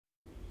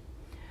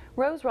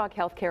Rose Rock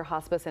Healthcare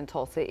Hospice in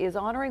Tulsa is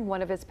honoring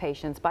one of his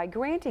patients by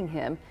granting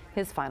him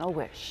his final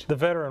wish. The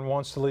veteran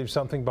wants to leave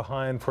something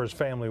behind for his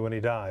family when he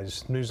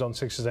dies. News on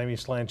 6's Amy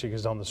Slanchik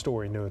is on the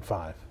story, new at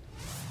 5.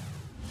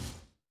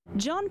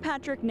 John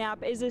Patrick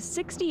Knapp is a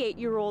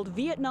 68-year-old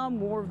Vietnam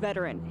War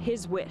veteran.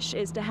 His wish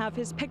is to have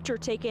his picture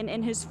taken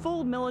in his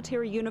full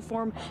military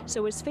uniform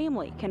so his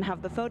family can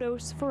have the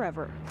photos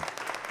forever.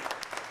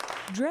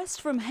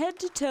 Dressed from head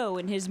to toe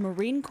in his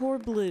Marine Corps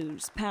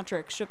blues,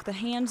 Patrick shook the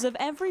hands of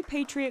every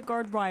Patriot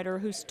Guard rider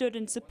who stood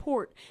in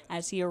support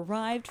as he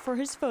arrived for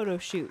his photo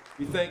shoot.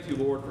 We thank you,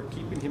 Lord, for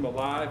keeping him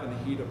alive in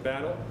the heat of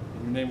battle.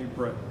 In your name we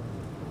pray.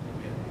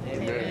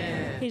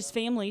 Amen. His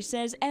family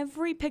says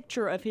every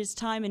picture of his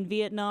time in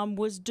Vietnam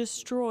was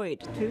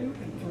destroyed. 2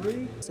 and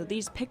 3. So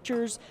these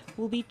pictures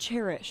will be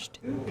cherished.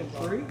 2 and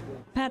 3.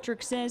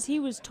 Patrick says he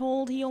was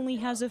told he only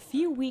has a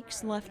few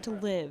weeks left to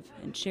live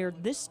and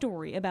shared this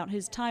story about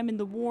his time in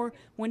the war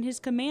when his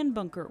command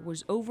bunker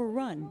was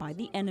overrun by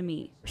the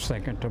enemy. I was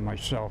thinking to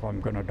myself,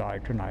 I'm going to die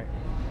tonight.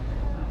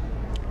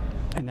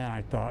 And then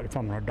I thought, if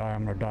I'm going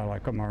to die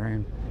like a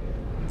Marine.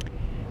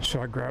 So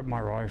I grabbed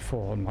my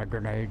rifle and my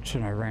grenades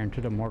and I ran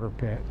to the mortar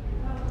pit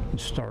and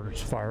started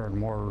firing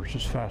mortars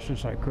as fast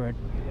as I could.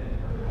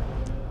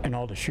 And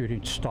all the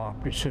shooting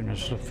stopped as soon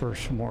as the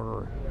first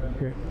mortar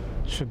hit.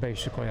 So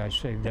basically I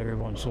saved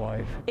everyone's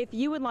life. If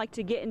you would like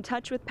to get in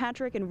touch with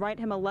Patrick and write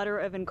him a letter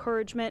of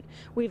encouragement,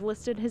 we've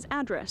listed his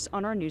address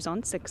on our News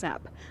on 6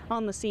 app.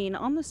 On the scene,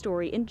 on the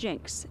story in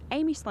Jenks,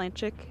 Amy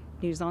Slanchik,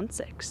 News on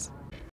 6.